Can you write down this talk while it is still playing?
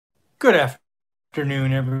Good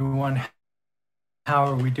afternoon, everyone. How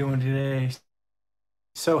are we doing today?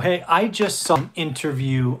 So, hey, I just saw an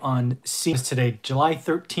interview on CNS today, July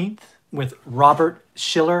 13th, with Robert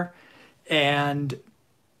Schiller, and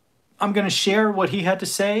I'm going to share what he had to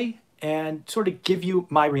say and sort of give you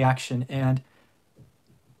my reaction. And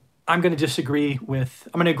I'm going to agree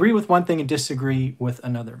with one thing and disagree with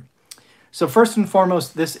another. So, first and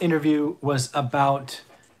foremost, this interview was about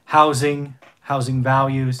housing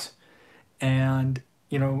values. And,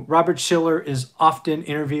 Robert Schiller is often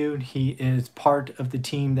interviewed. He is part of the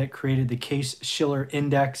team that created the Case-Shiller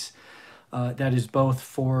Index, that is both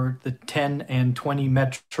for the 10 and 20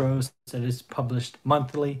 metros, that is published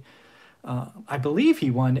monthly. I believe he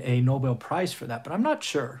won a Nobel Prize for that, but I'm not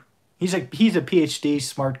sure. He's a PhD,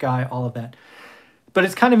 smart guy, all of that. But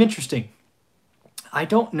it's kind of interesting. I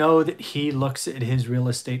don't know that he looks at his real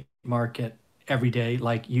estate market every day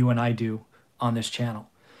like you and I do on this channel.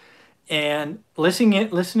 And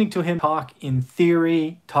listening to him talk in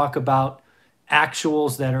theory, talk about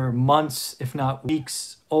actuals that are months, if not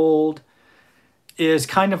weeks old, is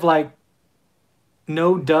kind of like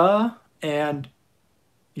no duh, and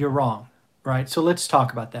you're wrong, right? So let's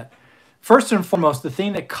talk about that. First and foremost, the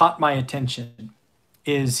thing that caught my attention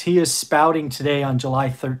is he is spouting today on July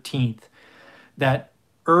 13th that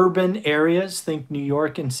urban areas, think New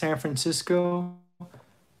York and San Francisco,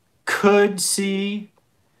 could see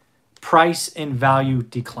price and value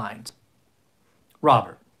declines.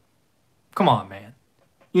 Robert, come on, man.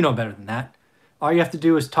 You know better than that. All you have to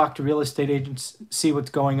do is talk to real estate agents, see what's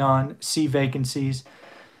going on, see vacancies,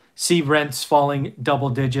 see rents falling double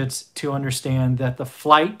digits to understand that the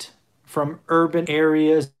flight from urban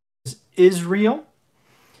areas is real,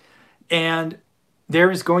 and there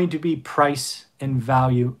is going to be price and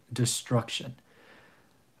value destruction.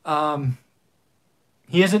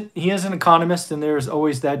 He is an economist, and there's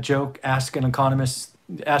always that joke: ask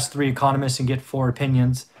three economists and get four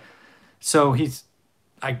opinions. So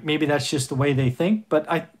maybe that's just the way they think, but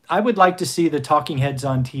I would like to see the talking heads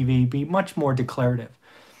on TV be much more declarative.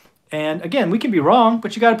 And again, we can be wrong,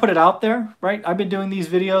 but you got to put it out there, right? I've been doing these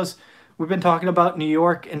videos. We've been talking about New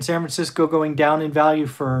York and San Francisco going down in value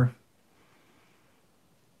for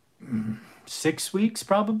 6 weeks,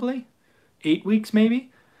 probably 8 weeks, maybe.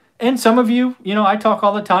 And some of you, I talk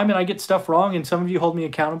all the time and I get stuff wrong, and some of you hold me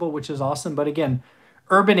accountable, which is awesome. But again,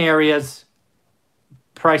 urban areas,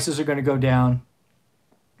 prices are going to go down.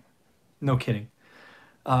 No kidding.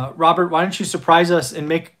 Robert, why don't you surprise us and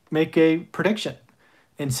make a prediction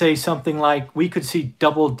and say something like we could see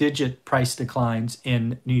double-digit price declines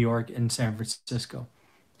in New York and San Francisco?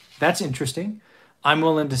 That's interesting. I'm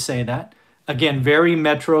willing to say that. Again, very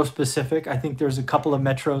metro specific. I think there's a couple of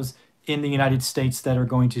metros in the United States that are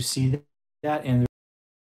going to see that, and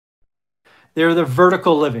they're the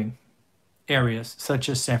vertical living areas, such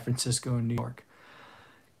as San Francisco and New York.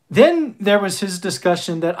 Then there was his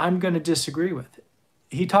discussion that I'm going to disagree with.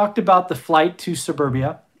 He talked about the flight to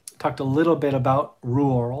suburbia, talked a little bit about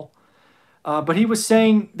rural, but he was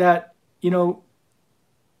saying that,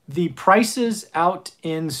 the prices out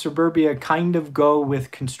in suburbia kind of go with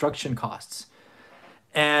construction costs.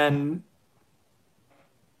 And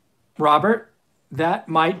Robert, that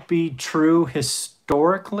might be true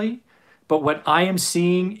historically, but what I am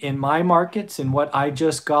seeing in my markets and what I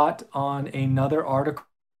just got on another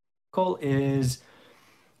article is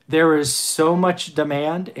there is so much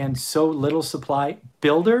demand and so little supply.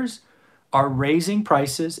 Builders are raising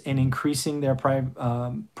prices and increasing their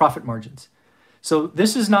profit margins. So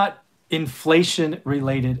this is not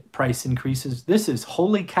inflation-related price increases. This is,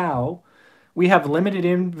 holy cow, we have limited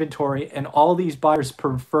inventory and all these buyers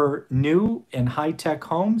prefer new and high-tech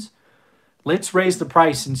homes. Let's raise the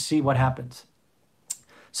price and see what happens.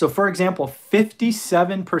 So for example,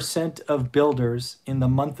 57% of builders in the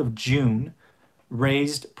month of June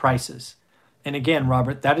raised prices. And again,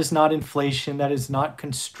 Robert, that is not inflation. That is not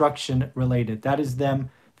construction related. That is them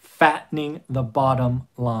fattening the bottom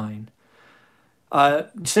line.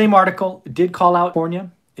 Same article did call out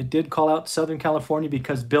California. It did call out Southern California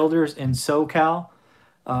because builders in SoCal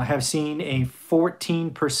have seen a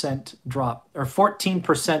 14% drop, or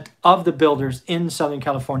 14% of the builders in Southern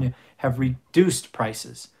California have reduced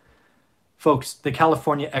prices. Folks, the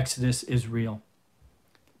California exodus is real.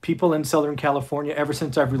 People in Southern California, ever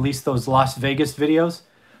since I've released those Las Vegas videos,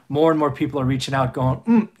 more and more people are reaching out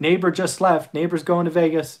going, neighbor just left, neighbor's going to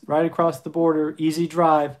Vegas, right across the border, easy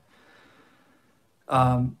drive.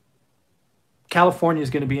 California is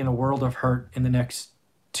going to be in a world of hurt in the next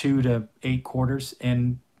 2 to 8 quarters,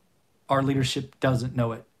 and our leadership doesn't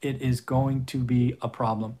know it. It is going to be a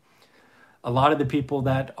problem. A lot of the people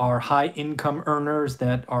that are high income earners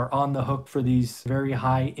that are on the hook for these very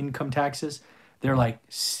high income taxes, they're like,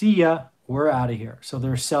 see ya, we're out of here. So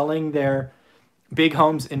they're selling their big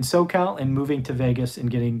homes in SoCal and moving to Vegas and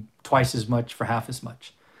getting twice as much for half as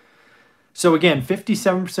much. So again,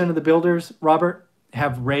 57% of the builders, Robert,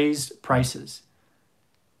 have raised prices.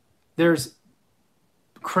 There's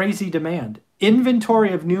crazy demand.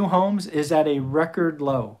 Inventory of new homes is at a record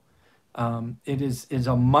low. It is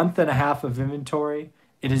a month and a half of inventory.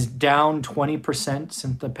 It is down 20%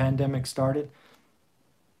 since the pandemic started.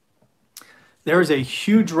 There is a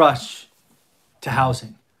huge rush to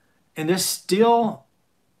housing. And this still,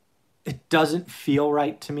 it doesn't feel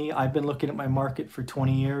right to me. I've been looking at my market for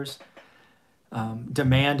 20 years.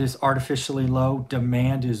 Demand is artificially low.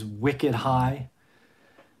 Demand is wicked high.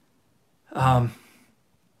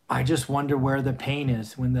 I just wonder where the pain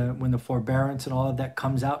is when the forbearance and all of that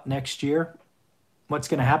comes out next year. What's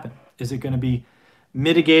going to happen? Is it going to be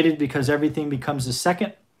mitigated because everything becomes a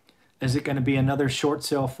second? Is it going to be another short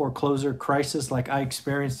sale foreclosure crisis like I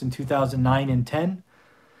experienced in 2009 and 10?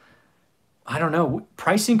 I don't know.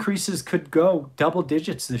 Price increases could go double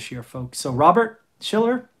digits this year, folks. So Robert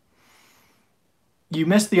Shiller, you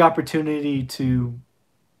missed the opportunity to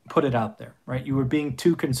put it out there, right? You were being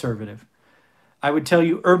too conservative. I would tell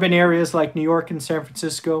you urban areas like New York and San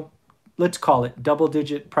Francisco, let's call it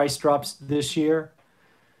double-digit price drops this year.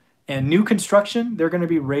 And new construction, they're going to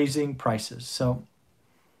be raising prices. So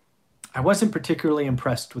I wasn't particularly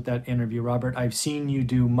impressed with that interview, Robert. I've seen you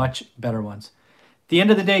do much better ones. At the end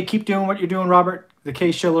of the day, keep doing what you're doing, Robert. The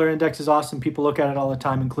Case-Shiller Index is awesome. People look at it all the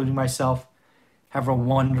time, including myself. Have a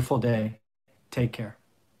wonderful day. Take care.